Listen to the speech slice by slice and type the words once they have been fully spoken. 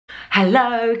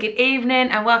Hello, good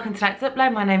evening and welcome to tonight's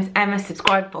upload. My name's Emma,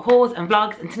 subscribe for hauls and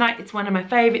vlogs, and tonight it's one of my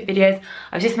favourite videos.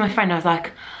 I was just with my friend, I was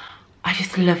like, I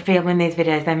just love filming these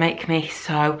videos, they make me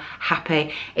so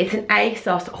happy. It's an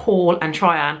Asos haul and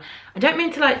try on. I don't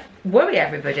mean to like worry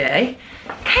everybody,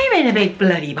 came in a big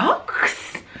bloody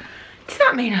box. Does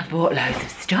that mean I've bought loads of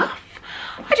stuff?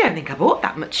 I don't think I bought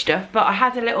that much stuff, but I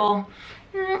had a little,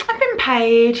 I've been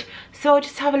paid, so I'll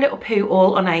just have a little poo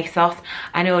all on Asos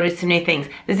and ordered some new things.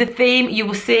 There's a theme, you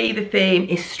will see the theme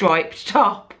is striped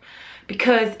top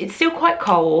because it's still quite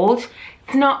cold.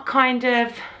 It's not kind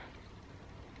of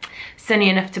sunny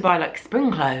enough to buy like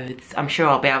spring clothes. I'm sure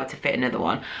I'll be able to fit another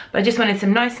one, but I just wanted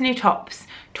some nice new tops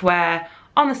to wear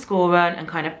on the school run and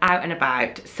kind of out and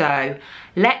about. So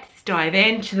let's dive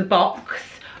into the box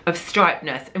of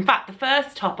stripeness. In fact, the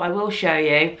first top I will show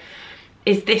you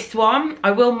is this one.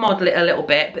 I will model it a little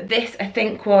bit, but this I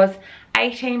think was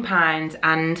 £18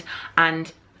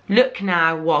 and look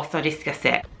now whilst I discuss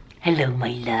it. Hello my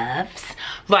loves.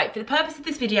 Right, for the purpose of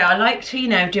this video I like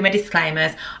to, do my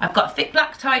disclaimers. I've got thick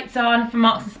black tights on from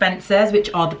Marks and Spencer's, which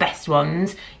are the best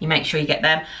ones. You make sure you get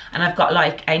them. And I've got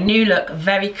like a new look,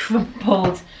 very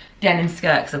crumpled denim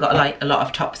skirt because I've got like a lot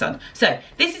of tops on. So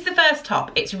this is the first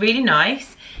top. It's really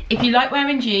nice. If you like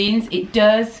wearing jeans, it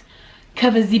does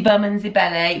cover the bum and the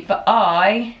belly, but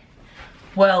I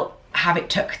will have it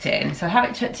tucked in. So I have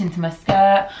it tucked into my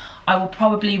skirt. I will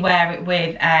probably wear it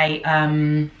with a,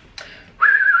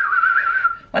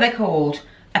 what are they called?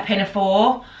 A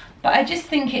pinafore. But I just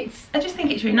think it's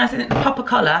really nice. I think the pop my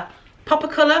collar,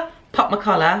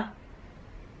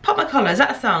 is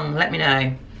that a song? Let me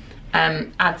know.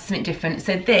 Adds something different.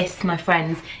 So this, my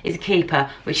friends, is a keeper,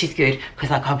 which is good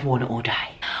because like I've worn it all day.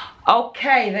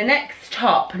 Okay, the next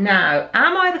top. Now,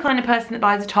 am I the kind of person that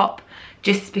buys a top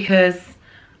just because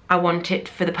I want it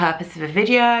for the purpose of a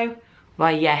video? Why,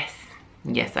 yes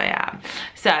I am.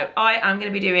 So I am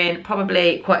going to be doing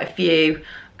probably quite a few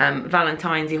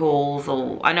Valentine's hauls,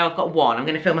 or I know I've got one. I'm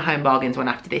going to film a Home Bargains one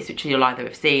after this, which you'll either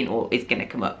have seen or is going to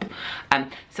come up.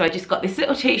 So I just got this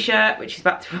little t-shirt, which is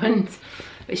back to front,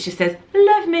 which just says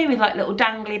love me with like little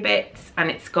dangly bits, and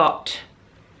it's got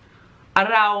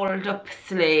rolled up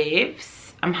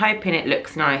sleeves. I'm hoping it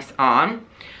looks nice on.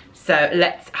 So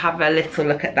let's have a little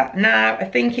look at that now. I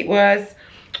think it was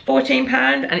 £14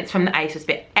 and it's from the Asos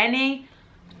bit. Any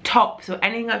tops or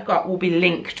anything I've got will be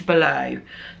linked below,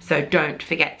 so don't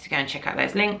forget to go and check out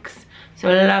those links. So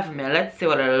love me, let's see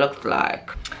what it looks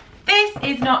like. This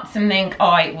is not something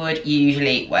I would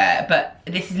usually wear, but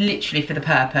this is literally for the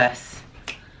purpose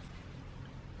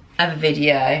of a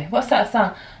video. What's that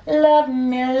song? Love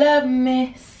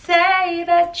me, say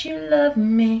that you love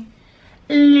me.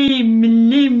 Leave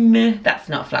me. That's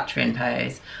not a flattering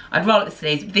pose. I'd roll up the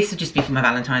sleeves. This would just be for my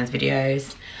Valentine's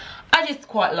videos. I just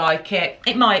quite like it.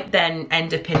 It might then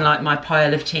end up in like my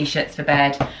pile of t-shirts for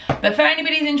bed. But for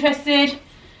anybody who's interested,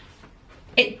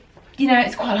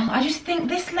 it's quite long. I just think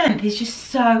this length is just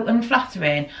so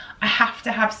unflattering. I have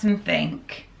to have something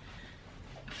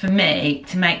for me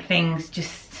to make things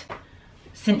just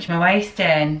cinch my waist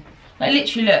in. Like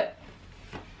literally look.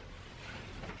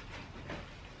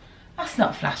 That's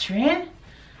not flattering.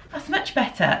 That's much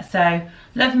better. So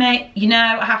love me.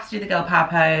 I have to do the girl power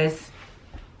pose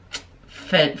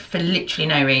for literally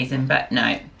no reason, but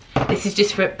no. This is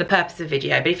just for the purpose of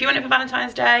video. But if you want it for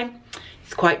Valentine's Day,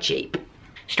 it's quite cheap.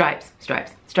 Stripes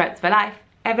for life.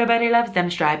 Everybody loves them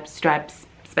stripes,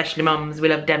 especially mums, we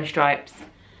love them stripes.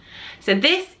 So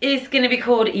this is gonna be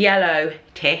called Yellow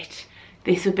Tit.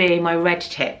 This would be my red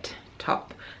tit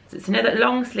top. So it's another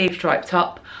long sleeve striped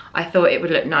top. I thought it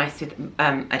would look nice with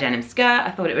a denim skirt.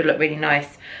 I thought it would look really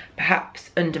nice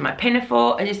perhaps under my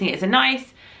pinafore. I just think it's a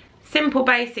nice, simple,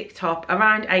 basic top,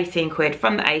 around 18 quid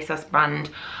from the Asos brand.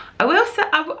 I will say,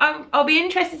 I'll be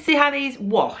interested to see how these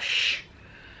wash,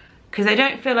 because they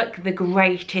don't feel like the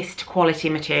greatest quality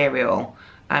material.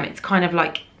 It's kind of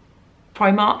like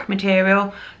Primark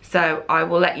material, so I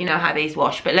will let you know how these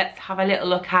wash. But let's have a little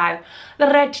look how the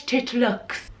red tit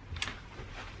looks.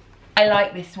 I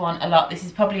like this one a lot. This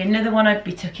is probably another one I'd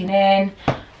be tucking in.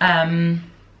 I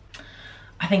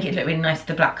think it'd look really nice with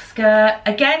the black skirt.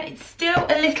 Again, it's still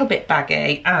a little bit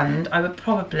baggy, and I would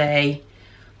probably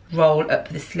roll up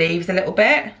the sleeves a little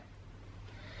bit.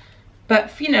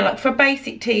 But like for a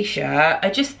basic t-shirt, I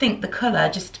just think the colour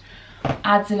just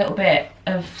adds a little bit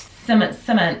of summer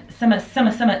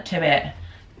to it.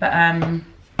 But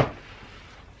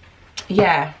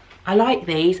yeah, I like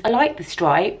these. I like the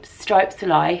stripes for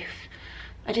life.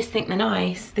 I just think they're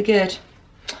nice, they're good.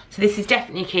 So this is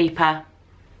definitely a keeper.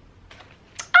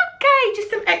 Okay,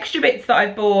 just some extra bits that I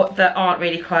bought that aren't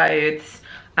really clothes.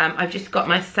 I've just got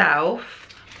myself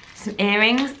some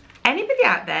earrings. Anybody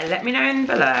out there, let me know in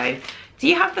below. Do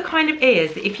you have the kind of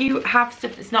ears that if you have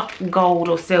stuff that's not gold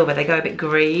or silver, they go a bit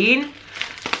green?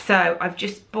 So I've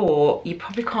just bought, you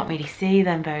probably can't really see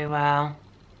them very well.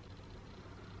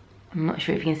 I'm not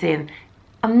sure if you can see them.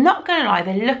 I'm not gonna lie,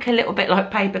 they look a little bit like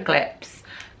paper clips,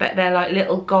 but they're like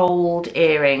little gold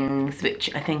earrings,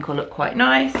 which I think will look quite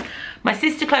nice. My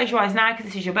sister, close your eyes now because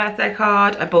this is your birthday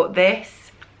card. I bought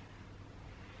this.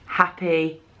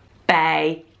 Happy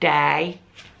Bay Day.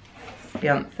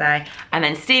 Beyonce. And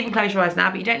then Stephen, close your eyes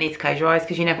now, but you don't need to close your eyes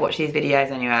because you never watch these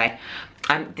videos anyway.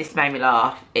 This made me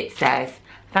laugh. It says,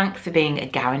 thanks for being a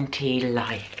guaranteed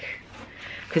like.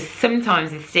 Because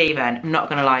sometimes with Stephen, I'm not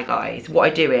gonna lie guys, what I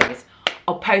do is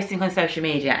I'll post things on social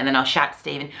media and then I'll shout to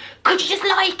Stephen, could you just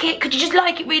like it? Could you just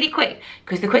like it really quick?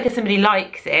 Because the quicker somebody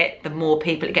likes it, the more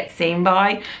people it gets seen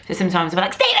by. So sometimes I'll be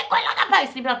like, Stephen, go like that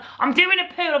post. And he'll be like, I'm doing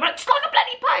a poo. I'll be like, just like a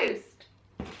bloody post.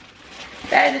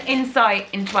 There's an insight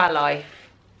into our life.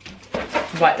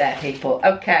 Right there, people.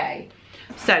 Okay.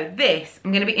 So this,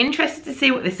 I'm going to be interested to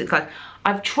see what this looks like.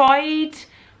 I've tried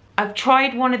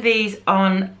one of these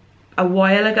on a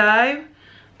while ago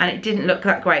and it didn't look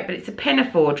that great, but it's a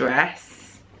pinafore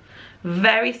dress.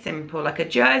 Very simple, like a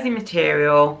jersey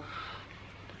material.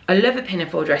 I love a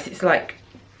pinafore dress. It's like,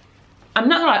 I'm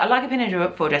not gonna lie, I like a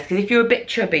pinafore dress because if you're a bit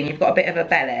chubby and you've got a bit of a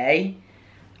belly,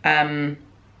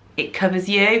 it covers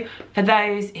you. For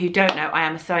those who don't know, I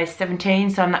am a size 17,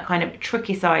 so I'm that kind of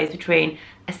tricky size between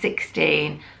a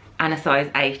 16 and a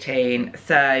size 18.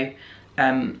 So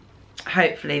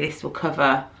hopefully this will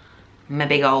cover my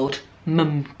big old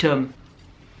mum-tum.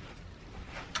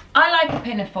 I like a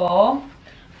pinafore.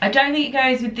 I don't think it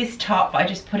goes with this top, but I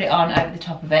just put it on over the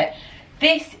top of it.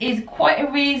 This is quite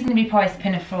a reasonably priced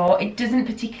pinafore. It doesn't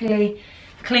particularly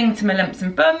cling to my lumps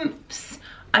and bumps.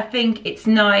 I think it's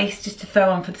nice just to throw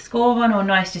on for the school run, or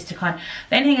nice just to kind of,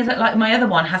 the only thing is that like my other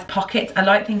one has pockets. I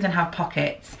like things that have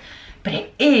pockets, but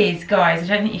it is, guys, I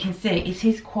don't think you can see, it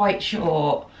is quite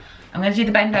short. I'm going to do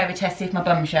the bend over test, see if my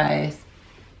bum shows.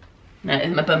 No,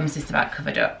 my bum's just about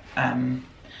covered up.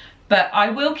 But I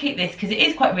will keep this because it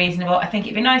is quite reasonable. I think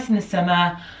it'd be nice in the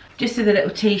summer, just with a little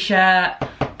t-shirt.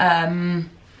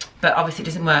 But obviously it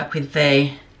doesn't work with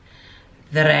the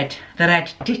red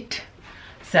tit.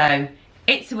 So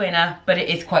it's a winner, but it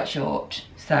is quite short.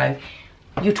 So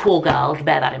you tall girls,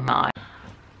 bear that in mind.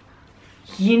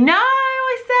 You know,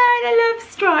 I said I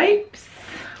love stripes.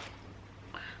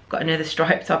 Got another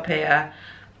stripe top here.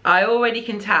 I already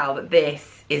can tell that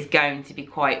this is going to be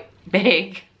quite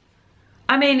big.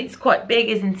 I mean, it's quite big,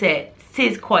 isn't it? It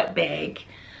is quite big.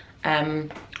 I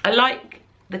like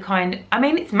the kind, I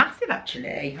mean, it's massive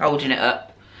actually, holding it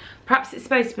up. Perhaps it's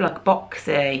supposed to be like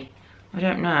boxy. I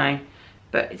don't know.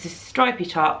 But it's a stripy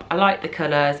top. I like the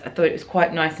colours. I thought it was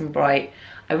quite nice and bright.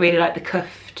 I really like the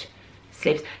cuffed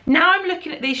sleeves. Now I'm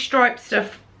looking at these striped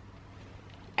stuff.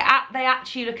 They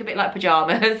actually look a bit like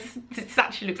pyjamas. It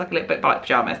actually looks like a little bit like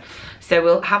pyjamas. So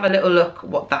we'll have a little look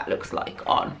what that looks like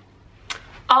on.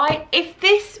 If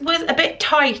this was a bit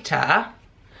tighter,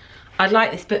 I'd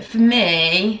like this, but for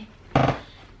me,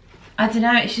 I don't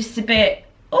know, it's just a bit,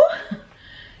 oh,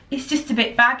 it's just a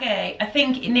bit baggy. I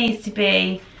think it needs to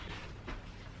be,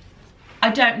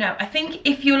 I don't know, I think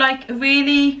if you're like a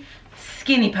really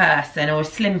skinny person or a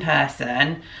slim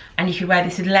person and you could wear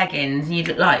this with leggings and you'd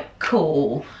look like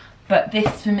cool, but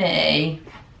this for me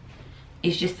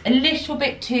is just a little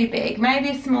bit too big, maybe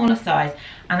a smaller size.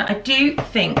 And I do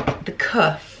think the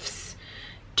cuffs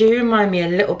do remind me a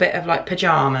little bit of like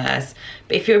pyjamas.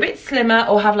 But if you're a bit slimmer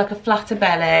or have like a flatter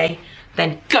belly,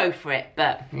 then go for it.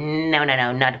 But no,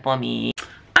 not for me.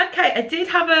 Okay, I did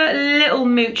have a little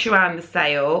mooch around the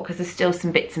sale because there's still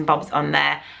some bits and bobs on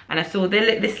there. And I saw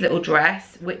this little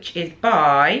dress, which is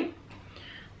by,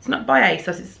 it's not by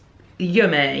Asos, it's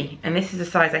Yummy, and this is a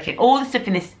size 18. All the stuff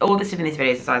in this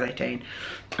video is a size 18.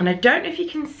 And I don't know if you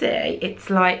can see, it's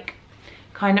like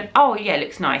kind of, oh yeah, it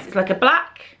looks nice. It's like a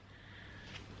black,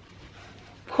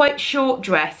 quite short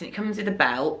dress, and it comes with a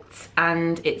belt,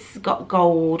 and it's got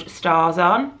gold stars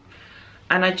on.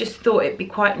 And I just thought it'd be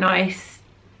quite nice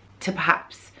to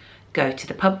perhaps go to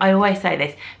the pub. I always say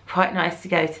this, quite nice to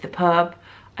go to the pub.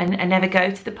 And I never go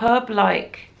to the pub,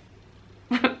 like,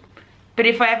 but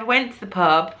if I ever went to the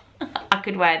pub, I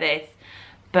could wear this.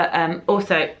 But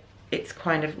also it's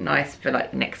kind of nice for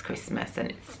like next Christmas,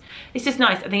 and it's just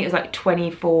nice. I think it was like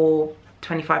 24,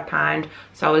 25 pound,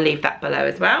 so I'll leave that below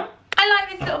as well. I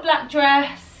like this little black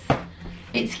dress.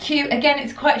 It's cute. Again,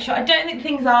 it's quite short. I don't think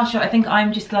things are short. I think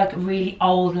I'm just like a really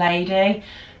old lady,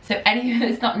 so anything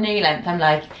that's not knee length I'm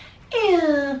like,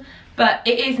 ew. But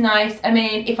it is nice. I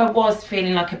mean, if I was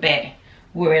feeling like a bit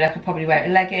worried, I could probably wear it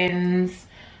with leggings.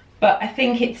 but I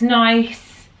think it's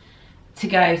nice to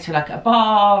go to like a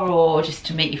bar or just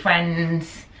to meet your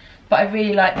friends. But I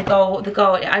really like the gold. In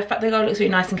fact, the gold looks really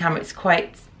nice in camera. This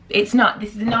is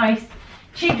a nice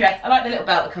cheap dress. I like the little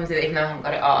belt that comes with it, even though I haven't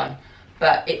got it on.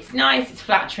 But it's nice, it's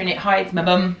flattering, it hides my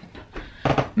bum,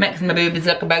 makes my boobs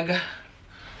look big.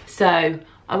 So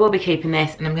I will be keeping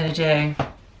this, and I'm gonna do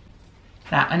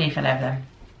that. I need to fill over them.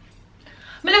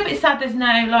 I'm a little bit sad there's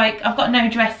no, like, I've got no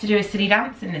dress to do a silly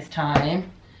dance in this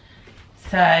time.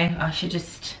 So I should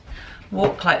just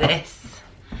walk like this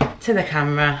to the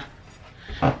camera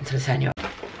until I turn you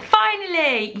off.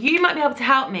 Finally, you might be able to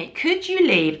help me. Could you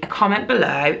leave a comment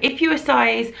below if you're a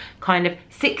size kind of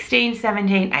 16,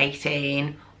 17,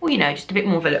 18, or you know, just a bit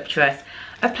more voluptuous,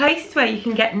 of places where you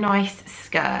can get nice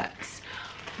skirts.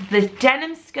 The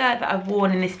denim skirt that I've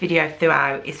worn in this video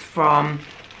throughout is from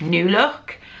New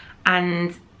Look,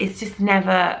 and it's just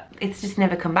never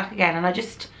come back again. And I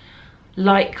just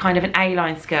like kind of an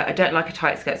A-line skirt. I don't like a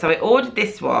tight skirt, so I ordered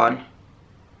this one,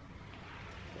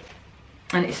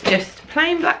 and it's just a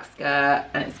plain black skirt,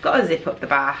 and it's got a zip up the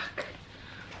back,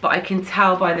 but I can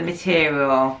tell by the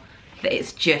material that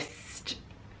it's just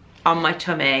on my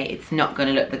tummy, it's not going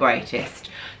to look the greatest.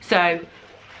 So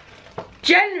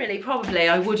generally, probably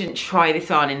I wouldn't try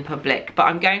this on in public, but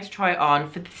I'm going to try it on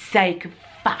for the sake of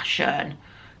fashion,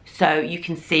 so you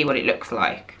can see what it looks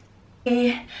like.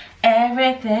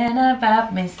 Everything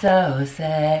about me so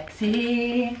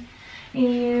sexy,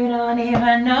 you don't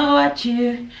even know what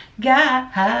you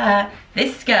got.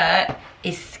 This skirt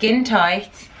is skin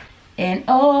tight in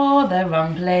all the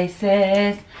wrong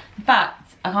places. In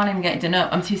fact, I can't even get it done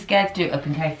up. I'm too scared to do it up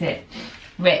in case it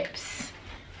rips.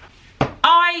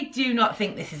 I do not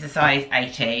think this is a size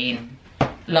 18.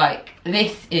 Like,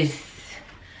 this is,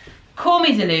 call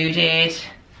me deluded,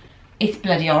 it's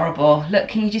bloody horrible. Look,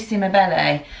 can you just see my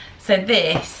belly? So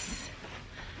this,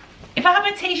 if I had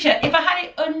my t-shirt, if I had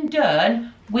it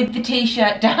undone with the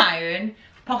t-shirt down,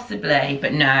 possibly,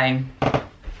 but no.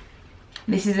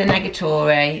 This is a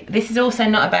negatory. This is also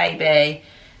not a baby.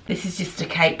 This is just a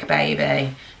cake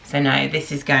baby. So no,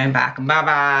 this is going back.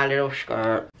 Bye-bye, little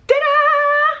skirt.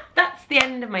 Ta-da! That's the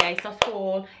end of my ASOS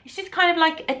haul. It's just kind of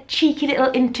like a cheeky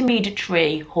little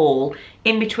intermediary haul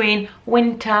in between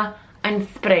winter and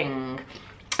spring.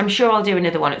 I'm sure I'll do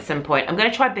another one at some point. I'm going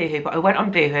to try Boohoo, but I went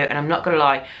on Boohoo, and I'm not going to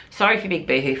lie. Sorry if you're big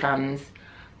Boohoo fans.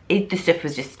 The stuff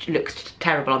was just, looks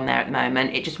terrible on there at the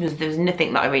moment. It just was, there was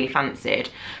nothing that I really fancied.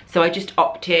 So I just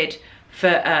opted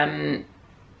for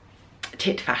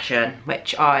tit fashion,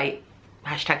 which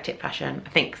hashtag tit fashion, I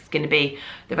think is going to be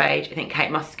the rage. I think Kate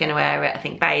Moss is going to wear it. I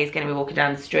think Bay is going to be walking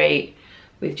down the street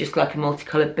with just like a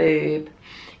multicoloured boob.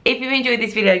 If you enjoyed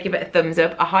this video, give it a thumbs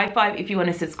up, a high five if you want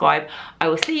to subscribe. I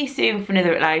will see you soon for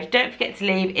another upload. Don't forget to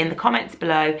leave in the comments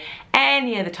below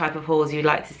any other type of hauls you'd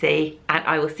like to see, and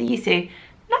I will see you soon.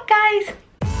 Love, guys.